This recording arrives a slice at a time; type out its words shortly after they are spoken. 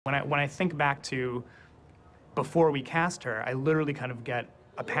When I think back to before we cast her, I literally kind of get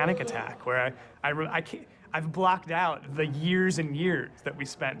a panic attack where I've blocked out the years and years that we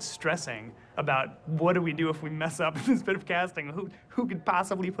spent stressing about what do we do if we mess up in this bit of casting? Who could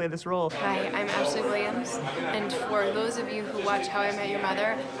possibly play this role? Hi, I'm Ashley Williams, and for those of you who watch How I Met Your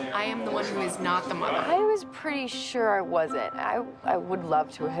Mother, I am the one who is not the mother. I was pretty sure I wasn't. I would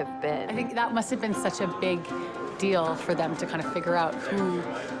love to have been. I think that must have been such a big deal for them to kind of figure out who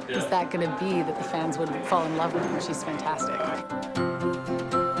is that going to be that the fans would fall in love with. She's fantastic.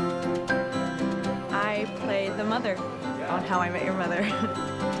 I played the mother on How I Met Your Mother.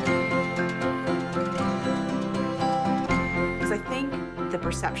 Because I think the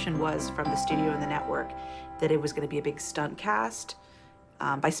perception was from the studio and the network that it was going to be a big stunt cast.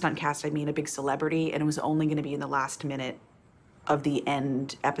 By stunt cast, I mean a big celebrity, and it was only going to be in the last minute of the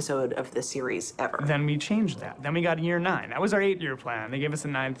end episode of the series ever. Then we changed that. Then we got year 9. That was our 8-year plan. They gave us a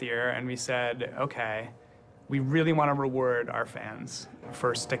 9th year, and we said, okay, we really want to reward our fans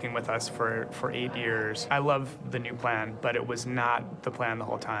for sticking with us for 8 years. I love the new plan, but it was not the plan the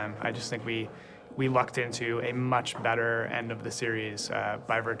whole time. I just think we lucked into a much better end of the series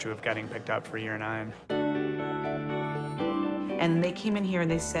by virtue of getting picked up for year 9. And they came in here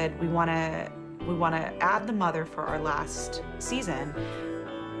and they said, we want to add the mother for our last season,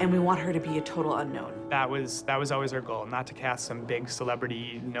 and we want her to be a total unknown. That was always our goal, not to cast some big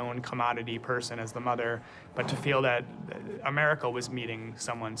celebrity, known commodity person as the mother, but to feel that America was meeting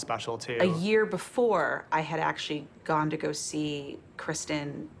someone special too. A year before, I had actually gone to go see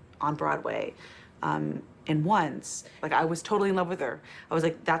Kristen on Broadway, and once, like, I was totally in love with her. I was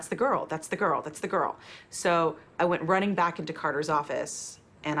like, that's the girl, that's the girl, that's the girl. So I went running back into Carter's office,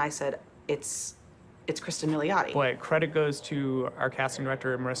 and I said, it's Kristen Milioti. Boy, credit goes to our casting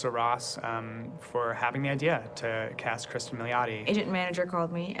director, Marissa Ross, for having the idea to cast Kristen Milioti. Agent and manager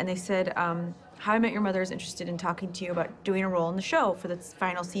called me, and they said, How I Met Your Mother is interested in talking to you about doing a role in the show for the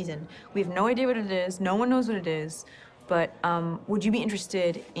final season. We have no idea what it is, no one knows what it is, but would you be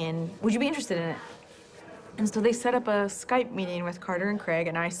interested in it? And so they set up a Skype meeting with Carter and Craig,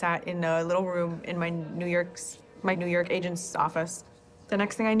 and I sat in a little room in my New York agent's office. The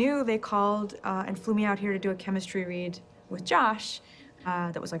next thing I knew, they called and flew me out here to do a chemistry read with Josh.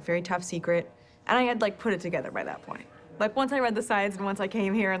 That was like very top secret. And I had like put it together by that point. Like once I read the sides and once I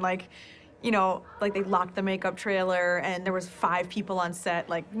came here and like, you know, like they locked the makeup trailer and there was 5 people on set,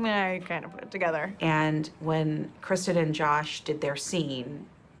 like, I kind of put it together. And when Kristen and Josh did their scene,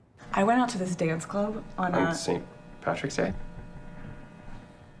 I went out to this dance club on St. Patrick's Day?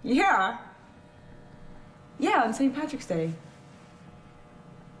 Yeah. Yeah, on St. Patrick's Day.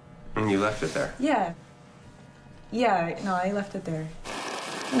 And you left it there? Yeah. Yeah, no, I left it there.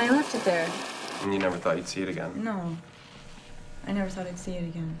 And I left it there. And you never thought you'd see it again? No. I never thought I'd see it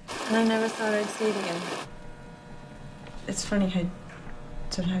again. And I never thought I'd see it again. It's funny how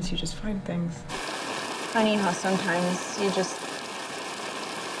sometimes you just find things. Funny how sometimes you just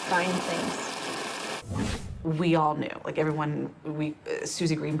find things. we all knew. Like everyone,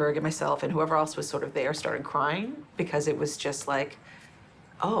 Susie Greenberg and myself and whoever else was sort of there started crying because it was just like,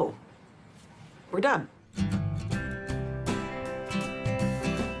 oh, we're done.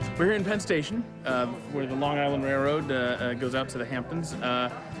 We're here in Penn Station, where the Long Island Railroad goes out to the Hamptons.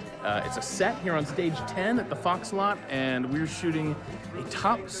 It's a set here on stage 10 at the Fox Lot, and we're shooting a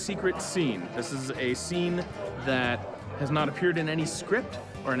top secret scene. This is a scene that has not appeared in any script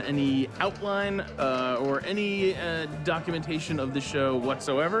or in any outline or any documentation of the show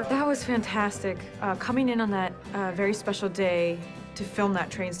whatsoever. That was fantastic. Coming in on that very special day to film that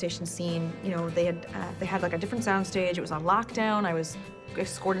train station scene, you know, they had like a different sound stage. It was on lockdown. I was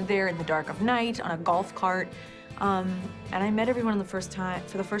escorted there in the dark of night on a golf cart. And I met everyone for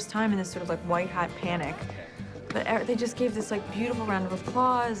the first time in this sort of like white hot panic. But they just gave this like beautiful round of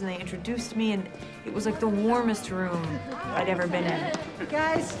applause and they introduced me and it was like the warmest room I'd ever been in.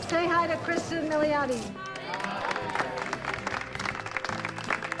 Guys, say hi to Kristen Milioti.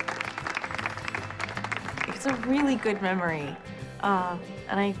 It's a really good memory.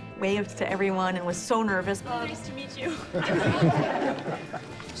 And I waved to everyone and was so nervous. Oh, nice to meet you.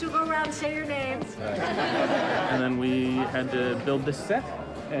 So go around and say your names. And then we had to build this set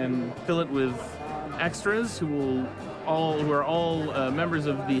and fill it with extras who are all members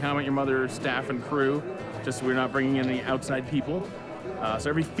of the How I Met Your Mother staff and crew, just so we're not bringing in any outside people.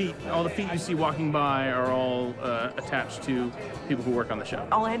 So all the feet you see walking by are all attached to people who work on the show.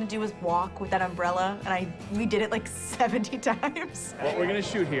 All I had to do was walk with that umbrella, and we did it like 70 times. What we're gonna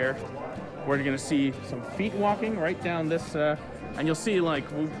shoot here, we're gonna see some feet walking right down this, and you'll see like